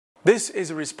This is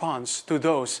a response to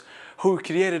those who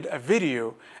created a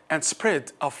video and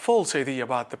spread a false idea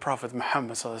about the Prophet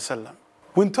Muhammad ﷺ.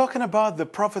 When talking about the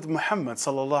Prophet Muhammad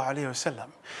ﷺ,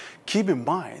 keep in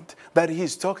mind that he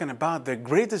is talking about the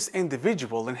greatest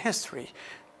individual in history.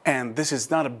 And this is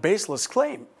not a baseless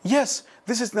claim. Yes,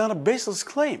 this is not a baseless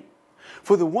claim.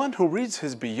 For the one who reads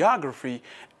his biography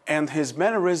and his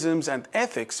mannerisms and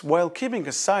ethics while keeping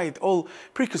aside all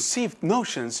preconceived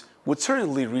notions would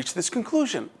certainly reach this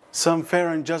conclusion. Some fair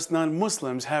and just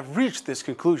non-Muslims have reached this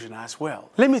conclusion as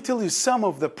well. Let me tell you some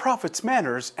of the Prophet's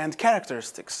manners and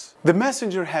characteristics. The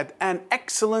messenger had an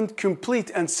excellent,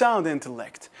 complete and sound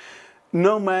intellect.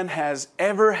 No man has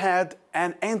ever had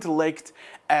an intellect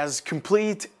as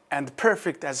complete and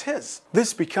perfect as his.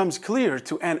 This becomes clear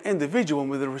to an individual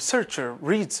when the researcher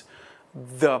reads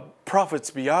the Prophet's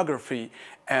biography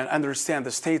and understands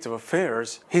the state of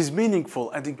affairs, his meaningful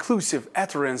and inclusive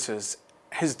utterances,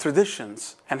 his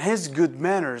traditions, and his good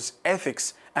manners,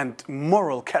 ethics, and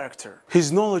moral character, his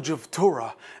knowledge of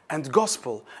Torah and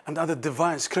Gospel and other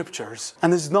divine scriptures,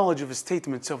 and his knowledge of the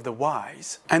statements of the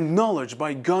wise, and knowledge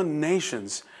by gone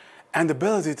nations, and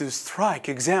ability to strike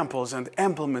examples and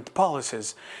implement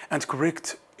policies and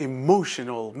correct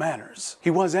emotional manners. He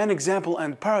was an example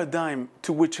and paradigm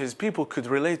to which his people could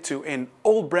relate to in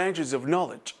all branches of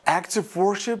knowledge, acts of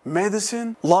worship,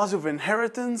 medicine, laws of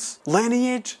inheritance,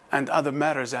 lineage, and other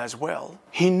matters as well.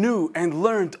 He knew and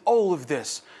learned all of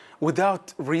this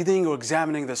without reading or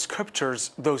examining the scriptures,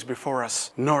 those before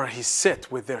us, nor he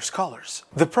sit with their scholars.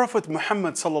 The Prophet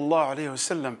Muhammad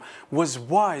ﷺ was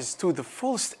wise to the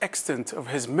fullest extent of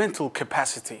his mental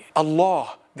capacity.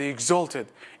 Allah, the Exalted,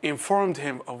 informed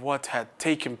him of what had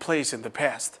taken place in the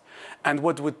past and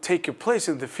what would take place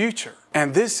in the future.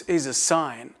 And this is a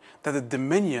sign that the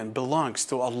dominion belongs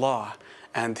to Allah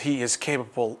and He is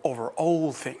capable over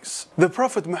all things. The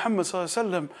Prophet Muhammad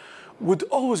ﷺ would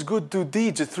always go do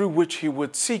deeds through which he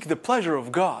would seek the pleasure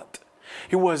of God.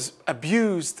 He was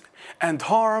abused and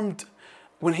harmed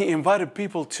when he invited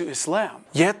people to Islam.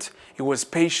 Yet he was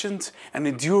patient and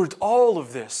endured all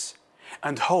of this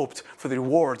and hoped for the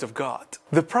reward of God.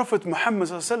 The Prophet Muhammad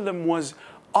ﷺ was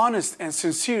honest and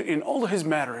sincere in all his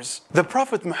matters. The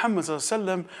Prophet Muhammad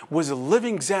ﷺ was a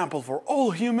living example for all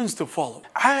humans to follow.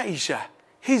 Aisha,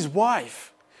 his wife,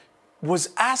 was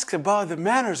asked about the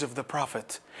manners of the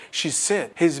Prophet. She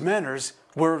said his manners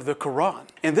were the Quran.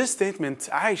 In this statement,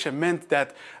 Aisha meant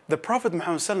that the Prophet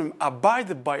Muhammad ﷺ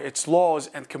abided by its laws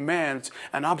and commands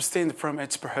and abstained from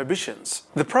its prohibitions.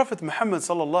 The Prophet Muhammad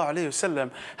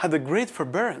ﷺ had a great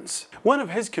forbearance. One of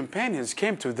his companions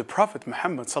came to the Prophet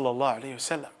Muhammad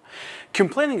ﷺ,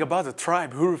 complaining about a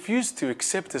tribe who refused to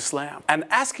accept Islam and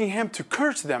asking him to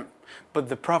curse them. But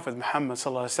the Prophet Muhammad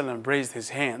ﷺ raised his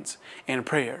hands in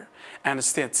prayer and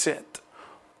instead said,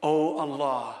 "O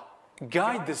Allah,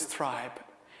 guide this tribe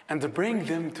and bring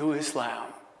them to Islam."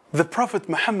 The Prophet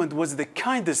Muhammad was the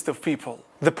kindest of people.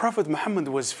 The Prophet Muhammad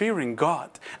was fearing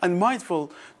God and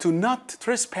mindful to not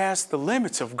trespass the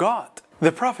limits of God.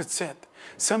 The Prophet said,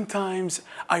 "Sometimes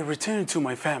I return to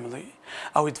my family.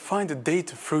 I would find a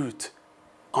date of fruit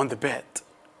on the bed.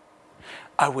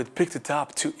 I would pick it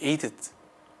up to eat it,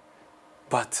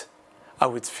 but I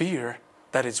would fear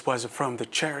that it was from the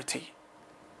charity,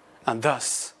 and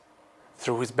thus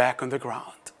threw it back on the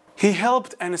ground." He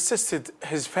helped and assisted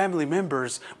his family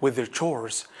members with their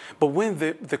chores, but when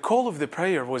the call of the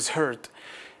prayer was heard,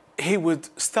 he would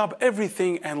stop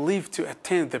everything and leave to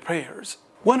attend the prayers.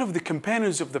 One of the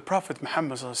companions of the Prophet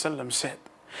Muhammad ﷺ said,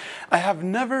 "I have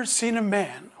never seen a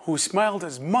man who smiled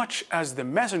as much as the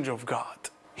Messenger of God.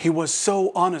 He was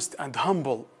so honest and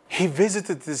humble. He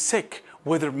visited the sick,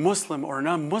 whether Muslim or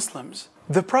non-Muslims.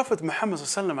 The Prophet Muhammad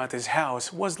ﷺ at his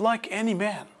house was like any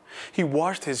man. He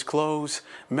washed his clothes,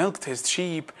 milked his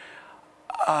sheep,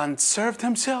 and served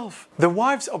himself." The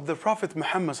wives of the Prophet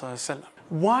Muhammad ﷺ.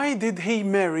 Why did he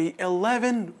marry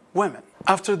 11 women?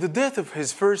 After the death of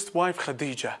his first wife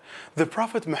Khadija, the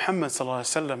Prophet Muhammad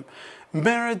ﷺ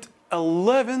married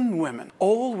 11 women.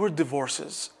 All were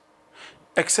divorces,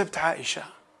 except Aisha.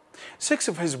 6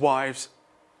 of his wives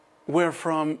were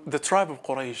from the tribe of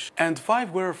Quraysh, and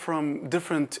 5 were from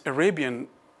different Arabian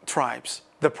tribes.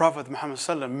 The Prophet Muhammad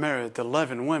ﷺ married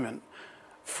 11 women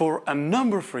for a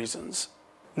number of reasons.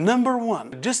 Number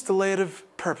 1, legislative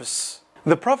purpose.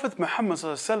 The Prophet Muhammad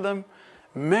ﷺ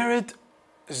married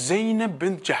Zainab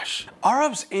bint Jahsh.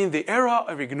 Arabs in the era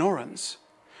of ignorance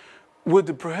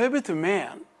would prohibit a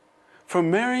man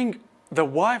from marrying the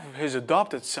wife of his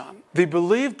adopted son. They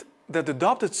believed that the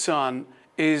adopted son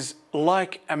is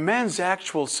like a man's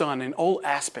actual son in all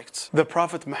aspects. The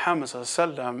Prophet Muhammad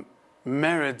ﷺ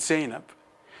married Zainab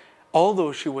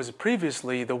although she was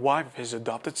previously the wife of his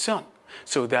adopted son,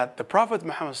 so that the Prophet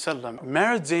Muhammad ﷺ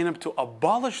married Zainab to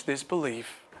abolish this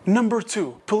belief. Number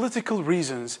 2, political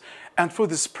reasons and for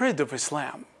the spread of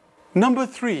Islam. Number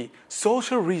 3,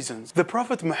 social reasons. The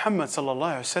Prophet Muhammad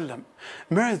ﷺ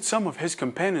married some of his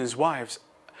companions' wives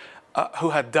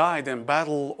who had died in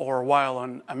battle or while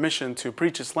on a mission to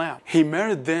preach Islam. He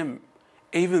married them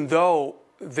even though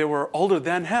they were older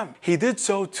than him. He did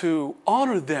so to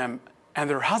honor them and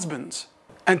their husbands.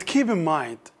 And keep in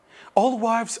mind, all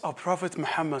wives of Prophet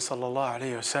Muhammad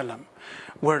ﷺ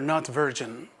were not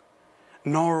virgin,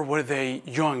 nor were they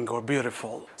young or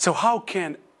beautiful. So how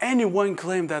can anyone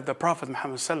claim that the Prophet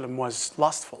Muhammad ﷺ was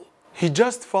lustful? He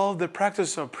just followed the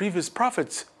practice of previous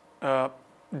prophets,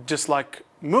 just like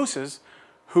Moses,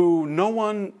 who no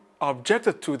one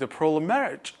objected to the plural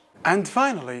marriage. And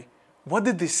finally, what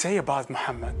did they say about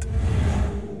Muhammad?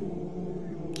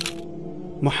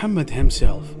 Muhammad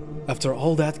himself, after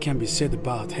all that can be said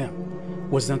about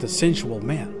him, was not a sensual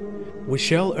man. We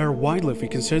shall err widely if we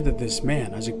consider this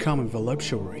man as a common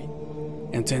voluptuary,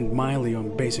 intent mildly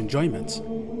on base enjoyments,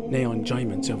 nay on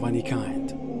enjoyments of any kind.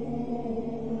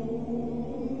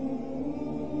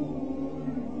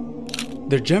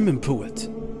 The German poet,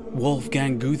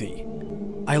 Wolfgang Goethe,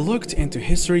 I looked into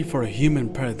history for a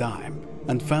human paradigm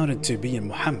and found it to be in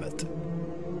Muhammad.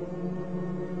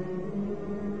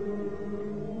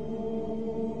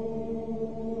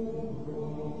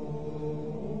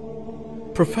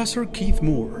 Professor Keith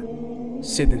Moore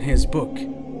said in his book,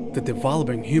 The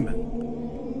Developing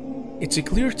Human, "It's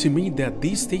clear to me that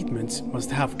these statements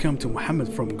must have come to Muhammad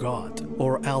from God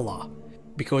or Allah,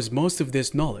 because most of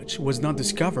this knowledge was not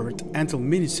discovered until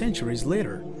many centuries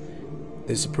later.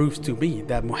 This proves to me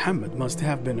that Muhammad must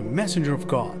have been a messenger of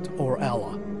God or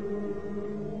Allah."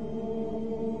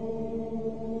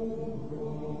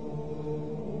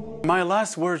 My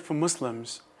last word for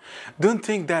Muslims: don't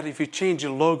think that if you change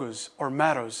your logos or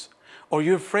mottos or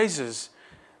your phrases,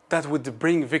 that would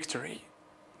bring victory.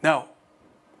 No.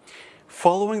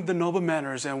 Following the noble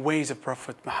manners and ways of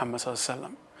Prophet Muhammad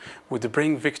ﷺ would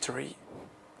bring victory,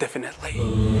 definitely.